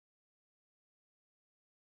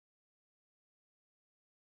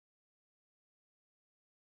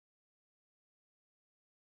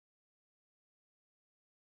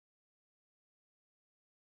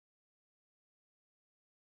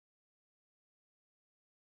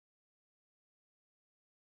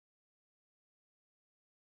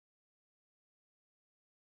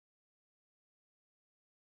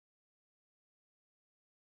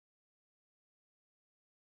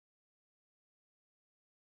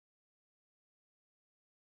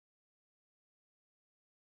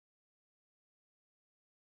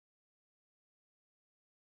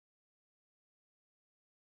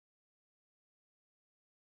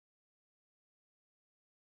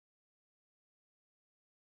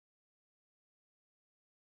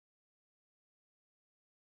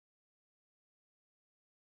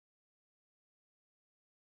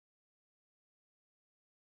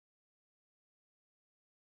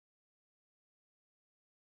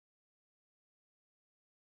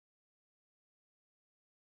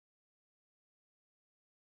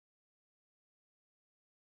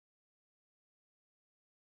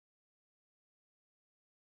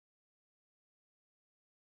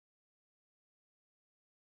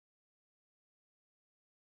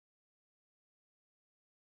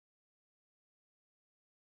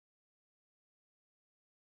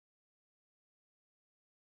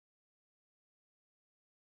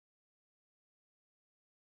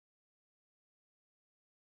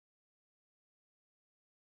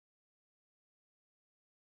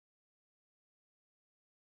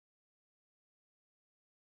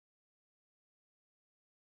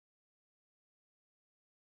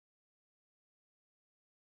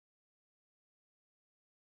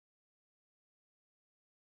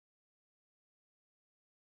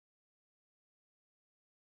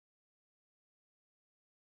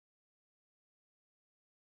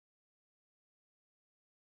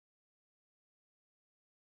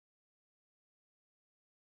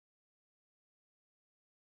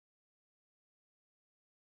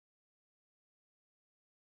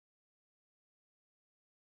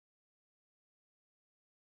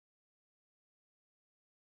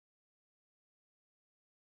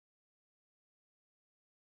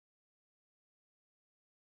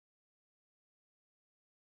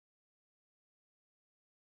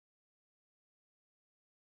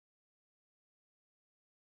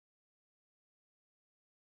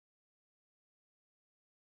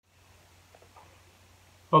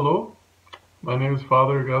Hello, my name is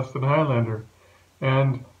Father Augustine Highlander,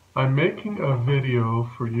 and I'm making a video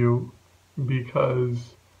for you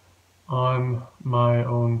because on my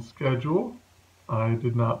own schedule, I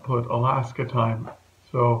did not put Alaska time.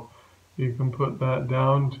 So you can put that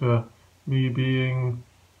down to me being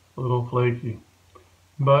a little flaky.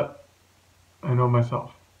 But I know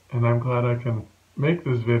myself, and I'm glad I can make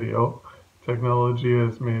this video. Technology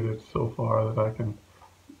has made it so far that I can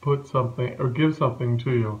put something or give something to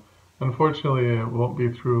you. Unfortunately, it won't be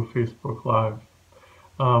through Facebook Live,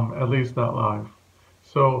 at least not live.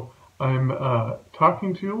 So I'm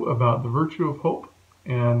talking to you about the virtue of hope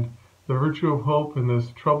and the virtue of hope in this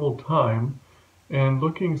troubled time, and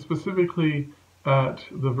looking specifically at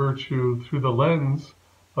the virtue through the lens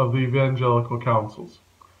of the evangelical counsels.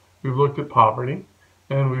 We've looked at poverty,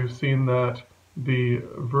 and we've seen that the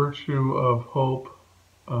virtue of hope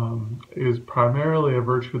is primarily a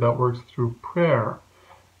virtue that works through prayer,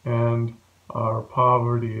 and our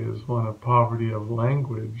poverty is one of poverty of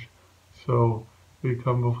language. So we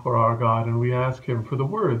come before our God and we ask Him for the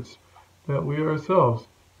words that we ourselves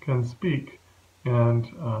can speak and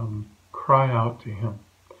cry out to Him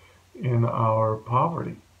in our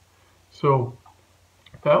poverty. So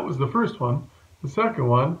that was the first one. The second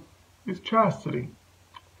one is chastity.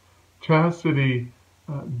 Chastity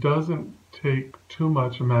doesn't take too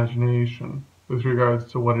much imagination with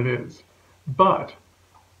regards to what it is. But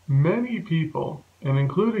many people, and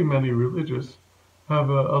including many religious, have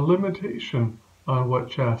a limitation on what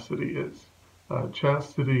chastity is.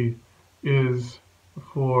 Chastity is,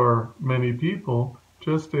 for many people,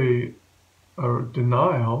 just a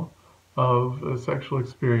denial of a sexual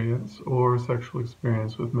experience or sexual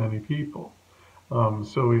experience with many people.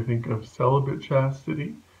 So we think of celibate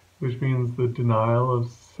chastity, which means the denial of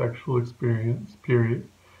sexual experience, period,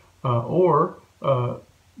 or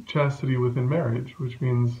chastity within marriage, which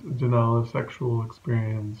means denial of sexual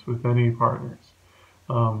experience with any partners.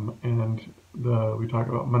 And we talk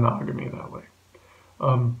about monogamy that way.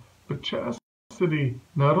 But chastity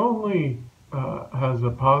not only has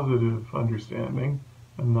a positive understanding,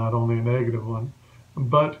 and not only a negative one,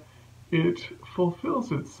 but it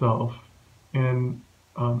fulfills itself in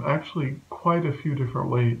actually quite a few different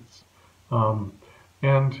ways.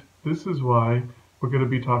 And this is why we're going to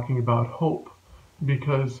be talking about hope,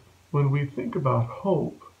 because when we think about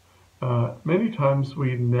hope, many times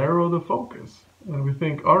we narrow the focus and we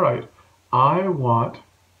think, all right, I want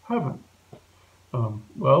heaven.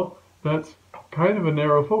 Well, that's kind of a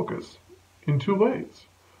narrow focus in two ways.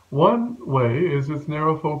 One way is it's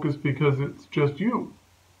narrow focus because it's just you.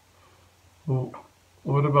 Well,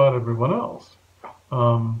 what about everyone else?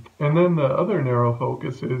 And then the other narrow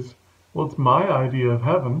focus is, well, it's my idea of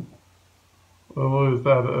heaven. Well, is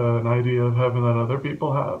that an idea of heaven that other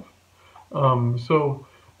people have? So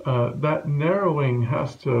that narrowing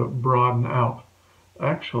has to broaden out.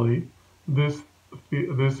 Actually, this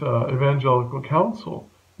evangelical counsel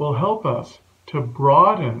will help us to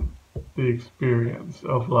broaden the experience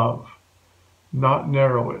of love, not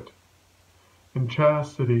narrow it. And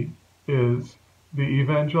chastity is the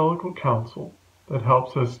evangelical counsel that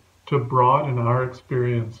helps us to broaden our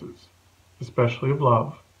experiences, especially of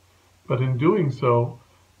love. But in doing so,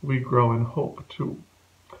 we grow in hope too.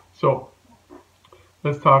 So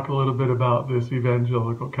let's talk a little bit about this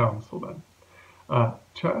evangelical counsel then.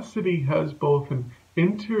 Chastity has both an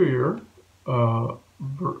interior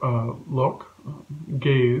look,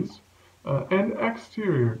 gaze, and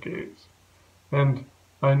exterior gaze. And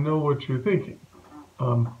I know what you're thinking.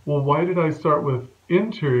 Well, why did I start with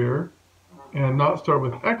interior and not start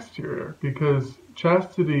with exterior? Because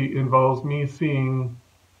chastity involves me seeing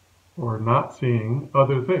or not seeing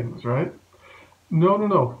other things, right?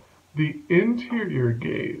 No. The interior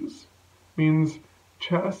gaze means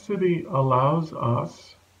chastity allows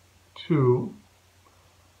us to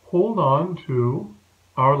hold on to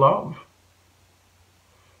our love.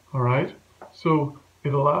 All right? So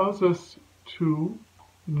it allows us to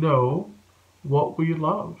know what we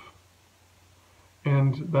love.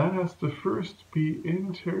 And that has to first be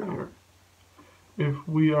interior. If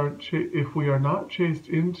we are not chaste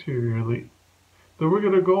interiorly, then we're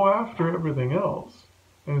going to go after everything else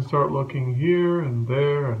and start looking here and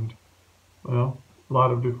there and, well, a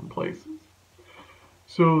lot of different places.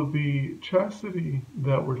 So the chastity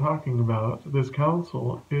that we're talking about, this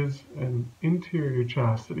counsel, is an interior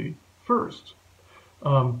chastity first.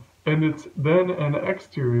 And it's then an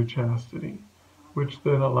exterior chastity, which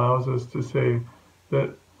then allows us to say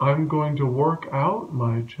that I'm going to work out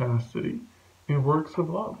my chastity in works of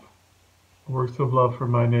love for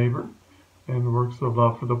my neighbor and works of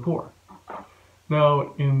love for the poor.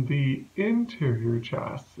 Now, in the interior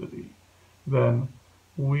chastity, then,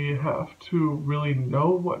 we have to really know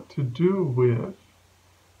what to do with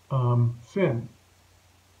sin.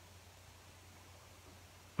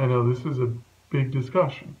 I know this is a big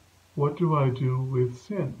discussion. What do I do with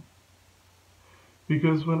sin?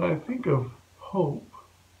 Because when I think of hope,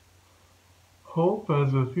 hope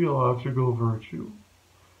as a theological virtue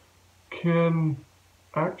can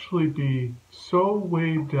actually be so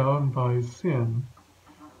weighed down by sin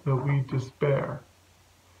that we despair.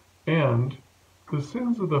 And the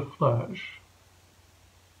sins of the flesh,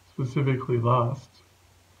 specifically lust,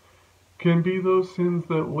 can be those sins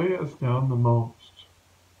that weigh us down the most,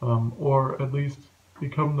 or at least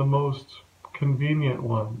become the most convenient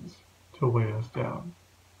ones to weigh us down.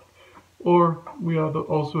 Or we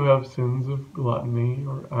also have sins of gluttony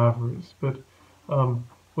or avarice, but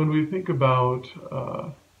when we think about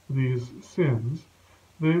these sins,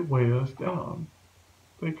 they weigh us down.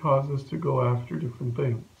 They cause us to go after different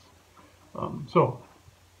things. So,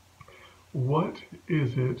 what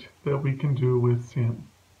is it that we can do with sin?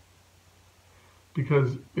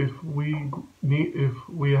 Because if we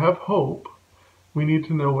have hope, we need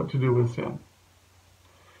to know what to do with sin.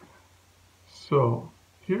 So,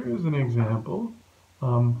 here is an example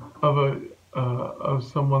of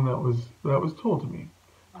someone that was told to me.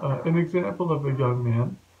 An example of a young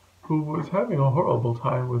man who was having a horrible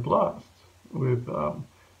time with lust, with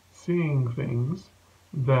seeing things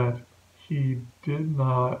that he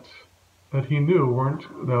knew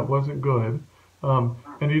that wasn't good,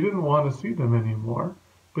 and he didn't want to see them anymore,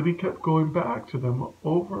 but he kept going back to them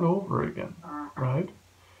over and over again, right?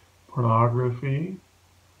 Pornography,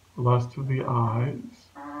 lust of the eyes,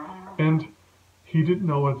 and he didn't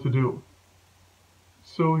know what to do.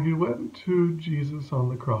 So he went to Jesus on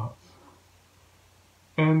the cross,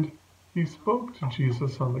 and he spoke to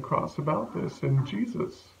Jesus on the cross about this, and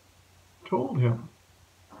Jesus told him,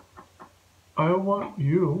 I want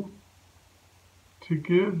you to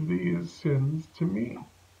give these sins to me.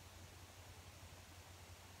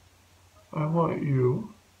 I want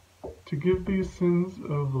you to give these sins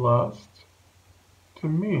of lust to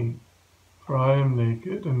me, for I am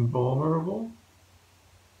naked and vulnerable,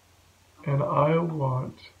 and I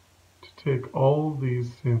want to take all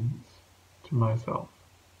these sins to myself.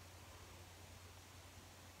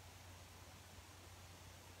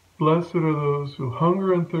 Blessed are those who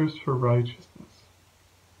hunger and thirst for righteousness.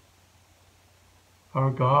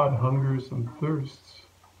 Our God hungers and thirsts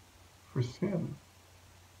for sin.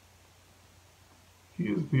 He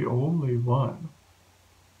is the only one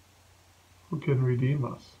who can redeem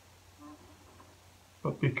us.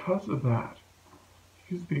 But because of that,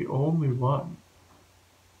 He's the only one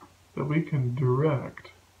that we can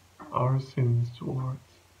direct our sins towards.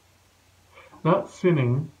 Not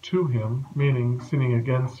sinning to Him, meaning sinning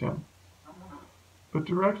against Him, but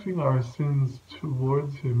directing our sins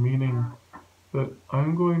towards Him, meaning that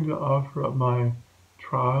I'm going to offer up my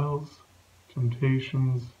trials,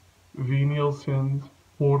 temptations, venial sins,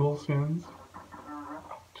 mortal sins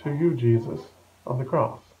to you, Jesus, on the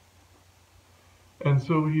cross. And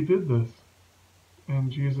so He did this,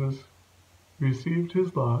 and Jesus received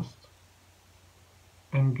His lust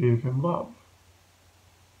and gave Him love.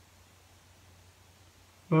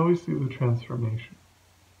 Now we see the transformation.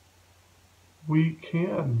 We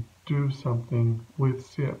can do something with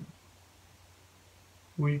sin.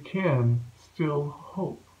 We can still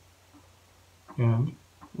hope. And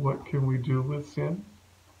what can we do with sin?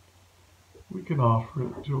 We can offer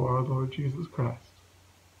it to our Lord Jesus Christ.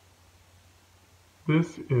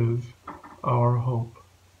 This is our hope,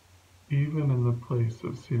 even in the place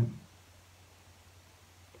of sin.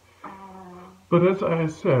 But as I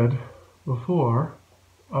said before,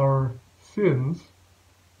 our sins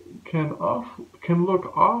can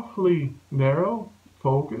look awfully narrow,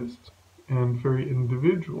 focused, and very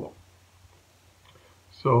individual.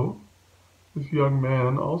 So, this young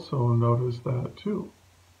man also noticed that too.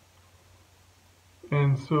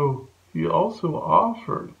 And so he also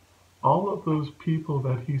offered all of those people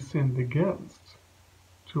that he sinned against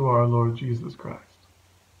to our Lord Jesus Christ.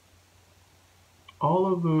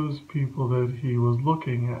 All of those people that he was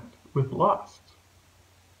looking at with lust.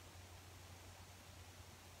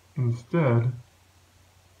 Instead,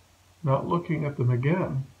 not looking at them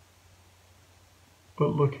again, but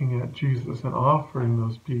looking at Jesus and offering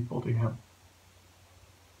those people to Him.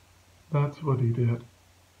 That's what He did.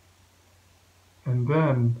 And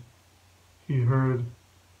then He heard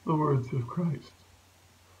the words of Christ.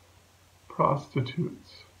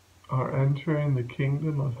 Prostitutes are entering the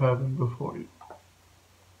kingdom of heaven before you.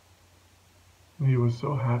 And He was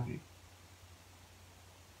so happy.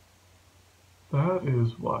 That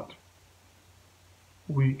is what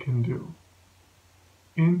we can do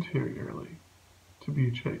interiorly to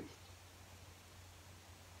be chaste.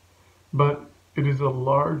 But it is a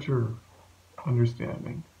larger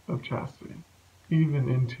understanding of chastity, even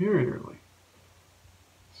interiorly,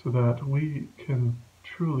 so that we can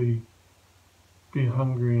truly be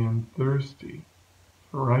hungry and thirsty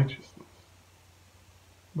for righteousness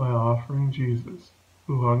by offering Jesus,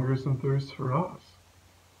 who hungers and thirsts for us,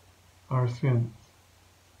 our sins.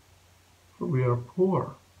 For we are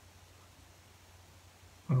poor,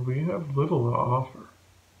 and we have little to offer.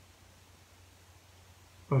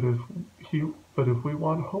 But if we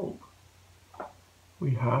want hope,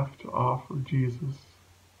 we have to offer Jesus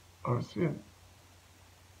our sin.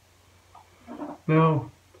 Now,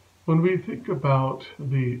 when we think about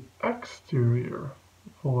the exterior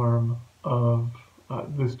form of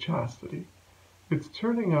this chastity, it's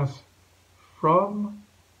turning us from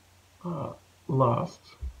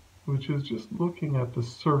lust, which is just looking at the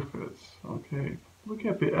surface, okay, looking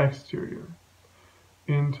at the exterior,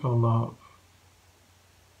 into love,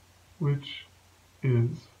 which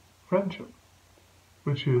is friendship,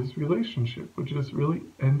 which is relationship, which is really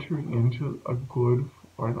entering into a good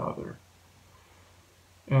for another.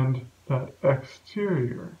 And that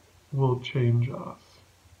exterior will change us,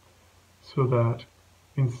 so that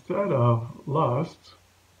instead of lust,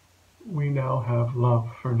 we now have love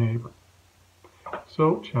for neighbor.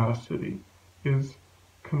 So chastity is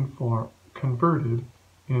converted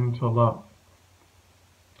into love.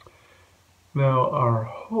 Now our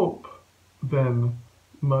hope then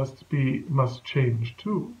must change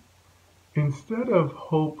too. Instead of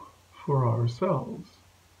hope for ourselves,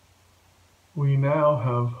 we now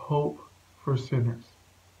have hope for sinners.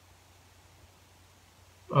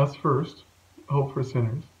 Us first, hope for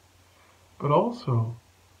sinners, but also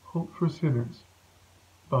hope for sinners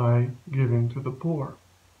by giving to the poor.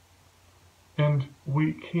 And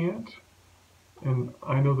we can't, and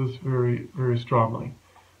I know this very, very strongly,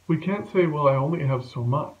 we can't say, well, I only have so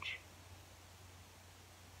much.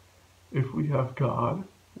 If we have God,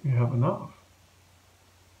 we have enough.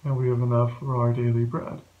 And we have enough for our daily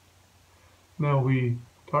bread. Now, we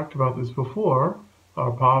talked about this before.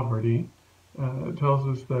 Our poverty tells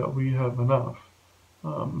us that we have enough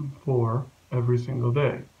for every single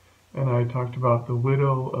day. And I talked about the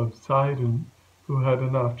widow of Sidon who had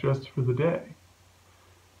enough just for the day.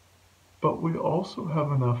 But we also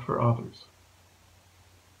have enough for others.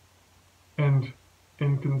 And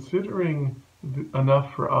in considering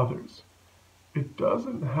enough for others, it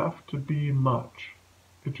doesn't have to be much.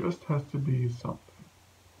 It just has to be something.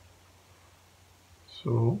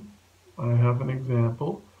 So, I have an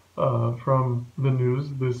example from the news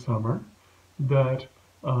this summer that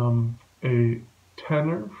a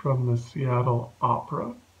tenor from the Seattle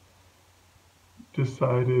Opera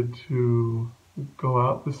decided to go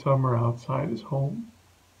out this summer outside his home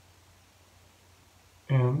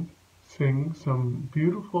and sing some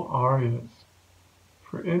beautiful arias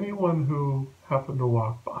for anyone who happened to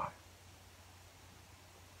walk by.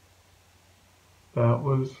 That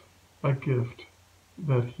was a gift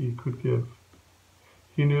that he could give.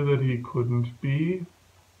 He knew that he couldn't be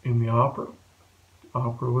in the opera.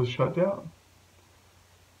 Opera was shut down.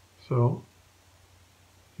 So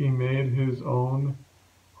he made his own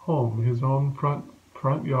home, his own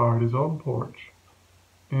front yard, his own porch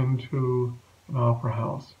into an opera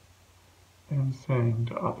house and sang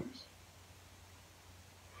to others.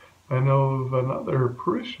 I know of another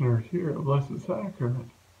parishioner here at Blessed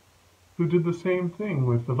Sacrament who did the same thing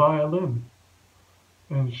with the violin.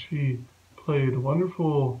 And she played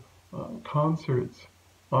wonderful concerts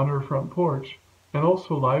on her front porch and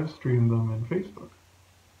also live streamed them on Facebook.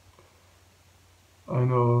 I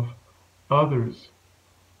know of others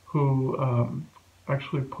who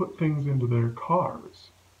actually put things into their cars.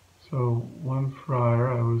 So one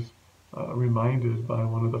friar, I was reminded by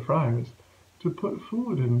one of the friars to put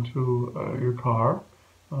food into your car,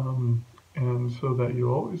 and so that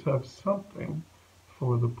you always have something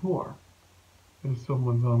for the poor. If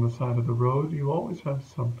someone's on the side of the road, you always have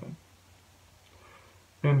something.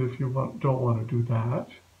 And if you don't want to do that,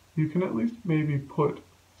 you can at least maybe put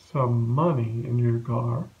some money in your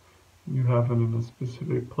car. You have it in a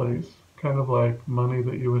specific place, kind of like money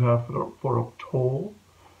that you would have for a toll.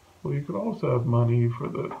 Well, you could also have money for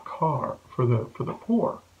the car, for the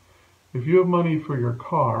poor. If you have money for your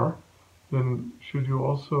car, then should you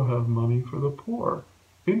also have money for the poor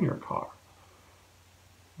in your car?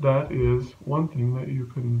 That is one thing that you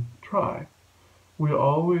can try. We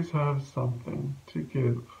always have something to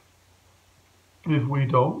give. If we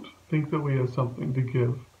don't think that we have something to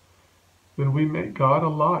give, then we make God a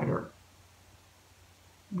liar.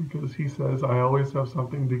 because he says, I always have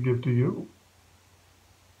something to give to you.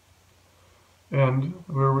 And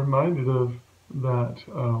we're reminded of that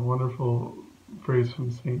wonderful phrase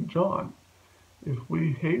from St. John. If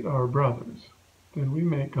we hate our brothers, then we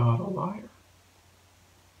make God a liar.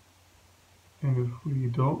 And if we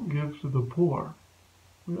don't give to the poor,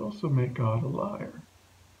 we also make God a liar.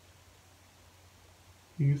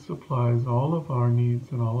 He supplies all of our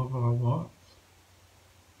needs and all of our wants.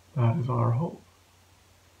 That is our hope.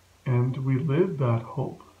 And we live that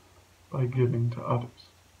hope by giving to others.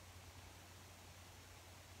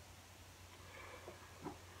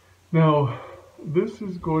 Now, this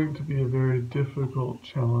is going to be a very difficult,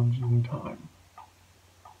 challenging time.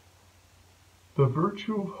 The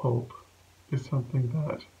virtue of hope is something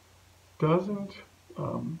that doesn't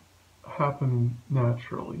happen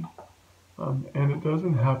naturally, and it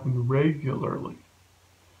doesn't happen regularly.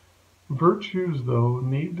 Virtues, though,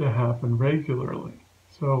 need to happen regularly.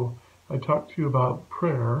 So I talked to you about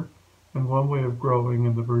prayer, and one way of growing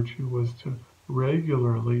in the virtue was to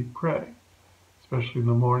regularly pray, especially in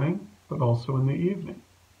the morning, but also in the evening.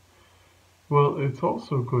 Well, it's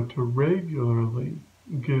also good to regularly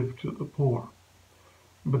give to the poor,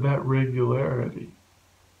 but that regularity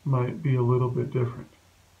might be a little bit different.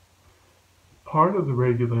 Part of the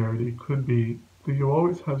regularity could be that you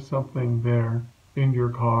always have something there in your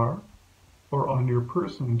car or on your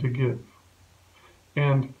person to give.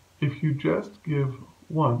 And if you just give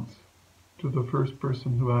once to the first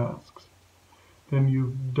person who asks, then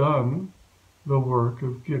you've done the work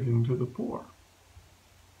of giving to the poor.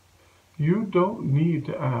 You don't need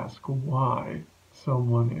to ask why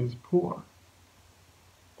someone is poor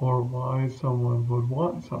or why someone would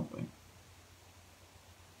want something.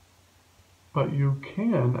 But you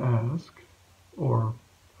can ask, or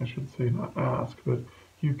I should say not ask, but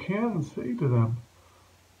you can say to them,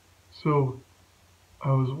 so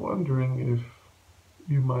I was wondering if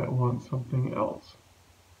you might want something else.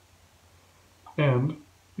 And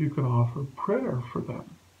you can offer prayer for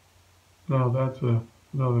them. Now that's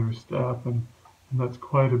another step, and that's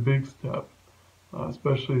quite a big step,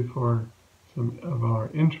 especially for some of our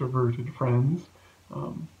introverted friends.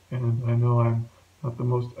 And I know I'm not the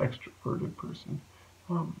most extroverted person,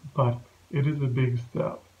 but it is a big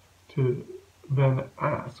step to then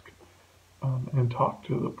ask and talk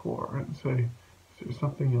to the poor and say, is there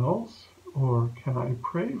something else, or can I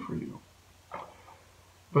pray for you?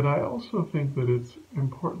 But I also think that it's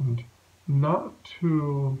important not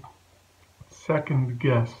to second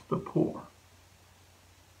guess the poor.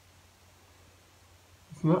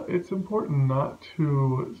 It's important not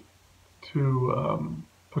to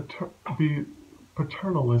be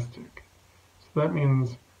paternalistic. So that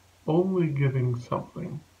means only giving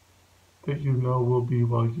something that you know will be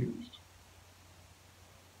well used.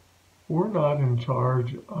 We're not in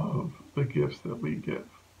charge of the gifts that we give,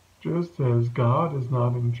 just as God is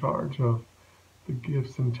not in charge of the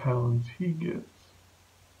gifts and talents He gives.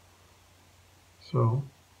 So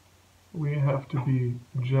we have to be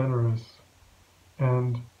generous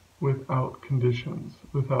and without conditions,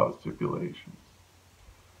 without stipulations.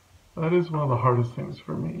 That is one of the hardest things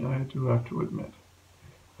for me, I do have to admit.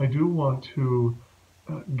 I do want to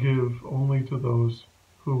give only to those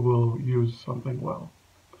who will use something well.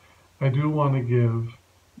 I do want to give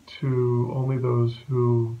to only those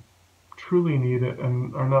who truly need it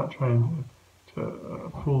and are not trying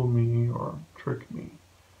to fool me or trick me.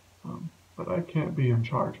 But I can't be in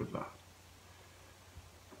charge of that.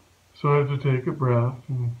 So I have to take a breath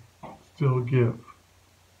and still give.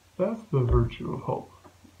 That's the virtue of hope.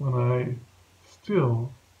 When I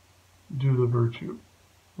still do the virtue,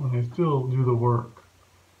 when I still do the work,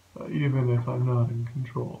 even if I'm not in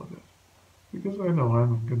control of it. Because I know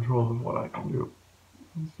I'm in control of what I can do.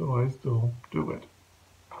 And so I still do it.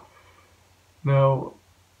 Now,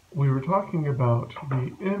 we were talking about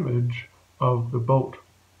the image of the boat.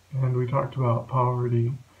 And we talked about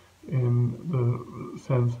poverty in the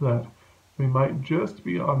sense that we might just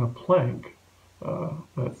be on a plank,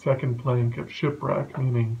 that second plank of shipwreck,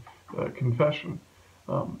 meaning confession,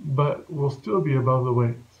 but we'll still be above the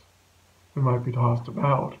waves. We might be tossed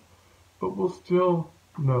about, but we'll still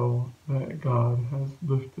know that God has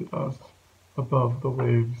lifted us above the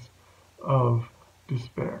waves of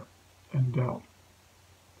despair and doubt.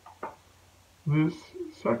 This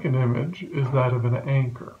second image is that of an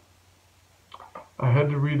anchor. I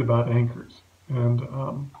had to read about anchors, and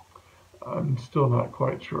I'm still not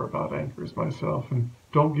quite sure about anchors myself, and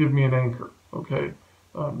don't give me an anchor, okay?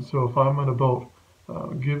 So if I'm on a boat,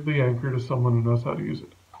 give the anchor to someone who knows how to use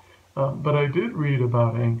it. But I did read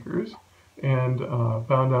about anchors, and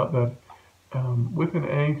found out that with an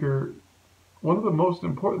anchor, one of the most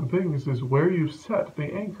important things is where you set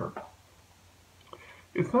the anchor.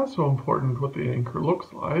 It's not so important what the anchor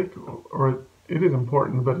looks like, or it is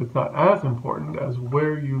important, but it's not as important as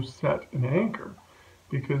where you set an anchor,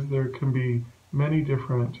 because there can be many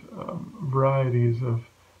different varieties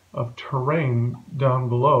of terrain down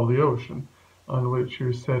below the ocean on which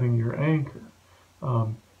you're setting your anchor.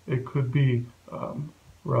 It could be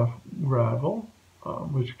rough gravel,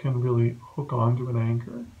 which can really hook onto an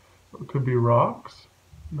anchor. It could be rocks,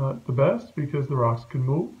 not the best because the rocks can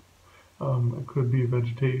move. It could be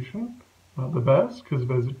vegetation, not the best because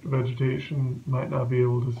vegetation might not be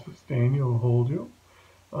able to sustain you or hold you.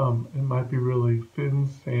 It might be really thin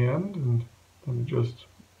sand, and it just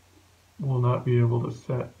will not be able to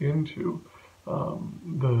set into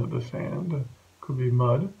the sand. It could be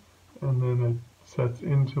mud, and then it sets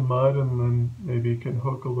into mud, and then maybe can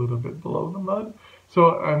hook a little bit below the mud.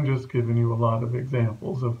 So I'm just giving you a lot of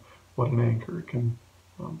examples of what an anchor can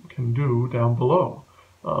do down below,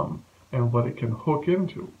 and what it can hook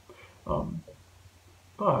into.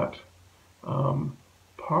 But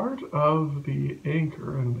part of the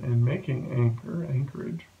anchor and making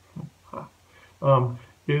anchorage,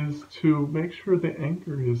 is to make sure the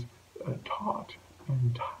anchor is taut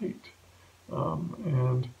and tight,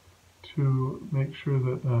 and to make sure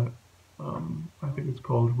that I think it's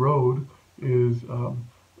called rode, is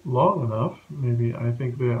long enough. Maybe I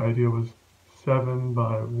think the idea was 7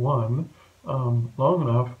 by 1, long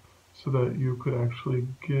enough so that you could actually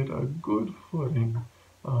get a good footing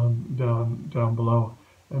down below,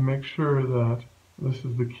 and make sure that, this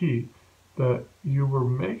is the key, that you were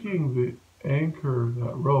making the anchor,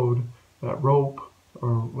 that rode, that rope,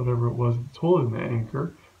 or whatever it was that's holding the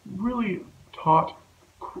anchor, really taut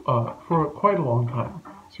for quite a long time.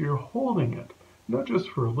 So you're holding it, not just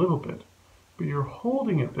for a little bit, but you're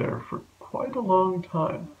holding it there for quite a long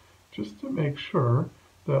time, just to make sure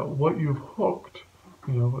that what you've hooked,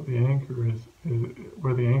 what the anchor is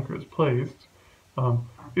where the anchor is placed,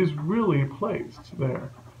 is really placed there,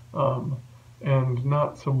 and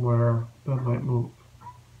not somewhere that might move.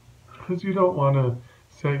 Because you don't want to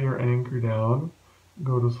set your anchor down,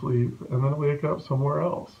 go to sleep, and then wake up somewhere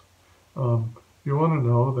else. You want to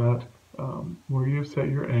know that where you set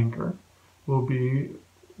your anchor will be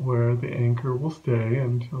where the anchor will stay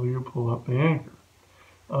until you pull up the anchor.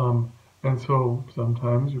 And so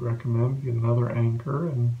sometimes you recommend get another anchor,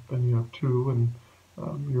 and then you have 2, and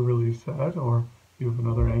you're really set, or you have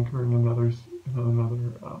another anchor and another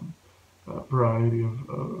variety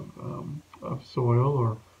of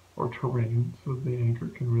soil or terrain, so the anchor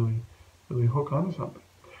can really hook onto something.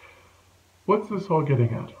 What's this all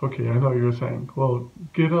getting at? Okay, I know you're saying, well,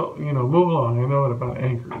 move along. I know it about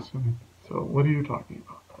anchors. And so what are you talking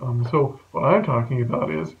about? So what I'm talking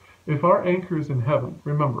about is, if our anchor is in heaven,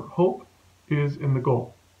 remember, hope is in the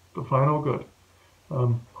goal, the final good.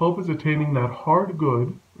 Hope is attaining that hard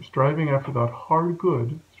good, striving after the hard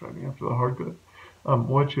good,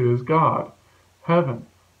 which is God, heaven,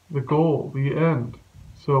 the goal, the end.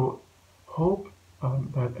 So hope,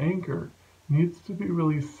 that anchor, needs to be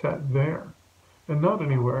really set there and not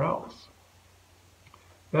anywhere else.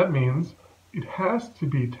 That means it has to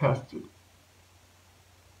be tested.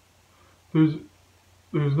 There's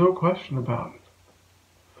no question about it.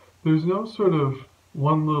 There's no sort of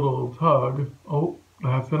one little tug, oh,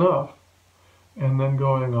 that's enough, and then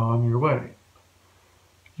going on your way.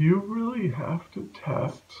 You really have to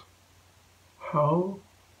test how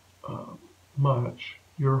much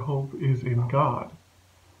your hope is in God,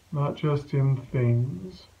 not just in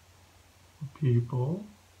things, people,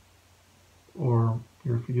 or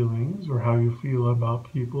your feelings, or how you feel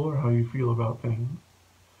about people, or how you feel about things.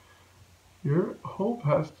 Your hope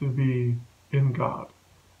has to be in God.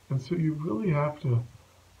 And so you really have to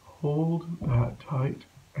hold that tight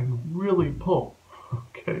and really pull.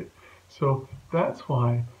 Okay? So that's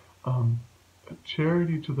why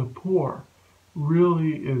charity to the poor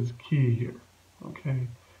really is key here. Okay?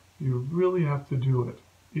 You really have to do it,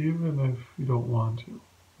 even if you don't want to.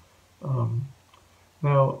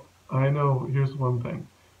 Now, I know, here's one thing.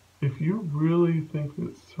 If you really think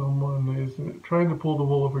that someone is trying to pull the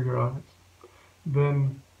wool over your eyes,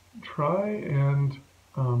 then try and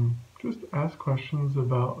just ask questions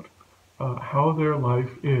about how their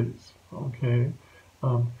life is, okay?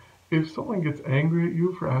 If someone gets angry at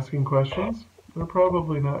you for asking questions, they're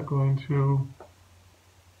probably not going to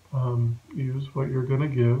use what you're going to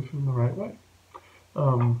give in the right way.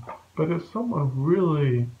 But if someone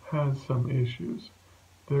really has some issues,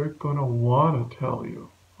 they're going to want to tell you,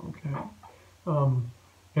 okay?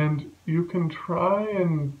 And you can try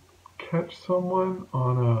and catch someone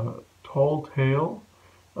on a tall tale,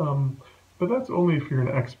 But that's only if you're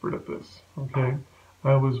an expert at this, okay?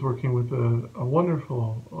 I was working with a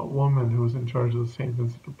wonderful woman who was in charge of the St.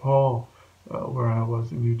 Vincent de Paul, where I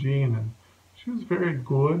was in Eugene, and she was very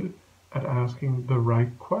good at asking the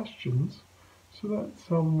right questions so that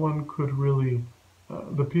someone could really,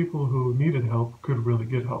 the people who needed help could really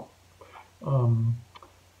get help. Um,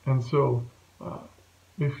 and so,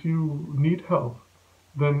 if you need help,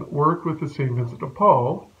 then work with the St. Vincent de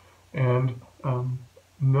Paul and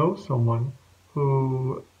know someone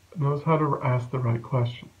who knows how to ask the right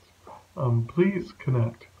questions. Please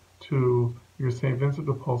connect to your St. Vincent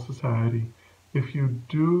de Paul Society if you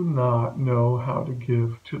do not know how to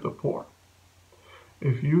give to the poor.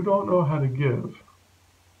 If you don't know how to give,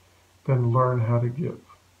 then learn how to give.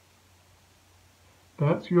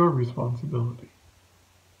 That's your responsibility.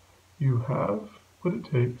 You have what it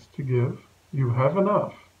takes to give. You have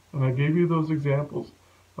enough. And I gave you those examples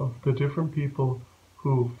of the different people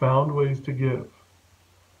who found ways to give.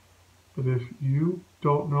 But if you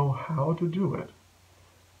don't know how to do it,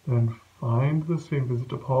 then find the St. Vincent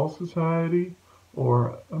de Paul Society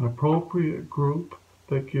or an appropriate group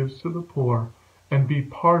that gives to the poor and be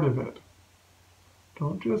part of it.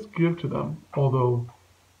 Don't just give to them, although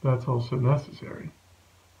that's also necessary,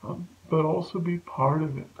 but also be part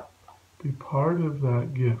of it. Be part of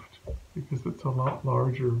that gift, because it's a lot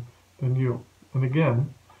larger than you. And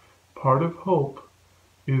again, part of hope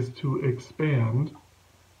is to expand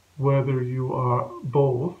whether you are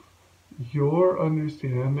both your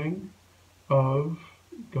understanding of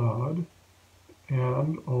God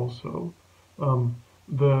and also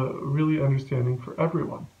the really understanding for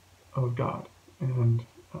everyone of God and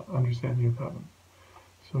understanding of heaven.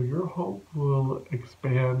 So your hope will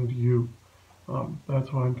expand you.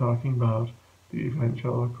 That's why I'm talking about the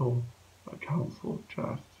Evangelical Council of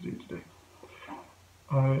Chastity today.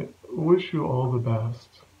 I wish you all the best.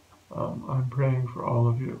 I'm praying for all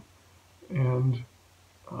of you. And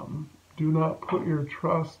do not put your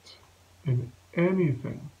trust in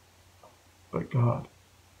anything but God.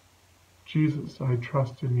 Jesus, I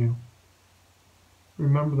trust in you.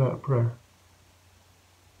 Remember that prayer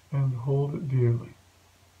and hold it dearly.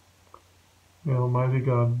 May Almighty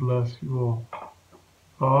God bless you all.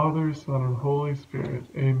 Father, Son, and Holy Spirit.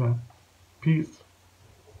 Amen. Peace.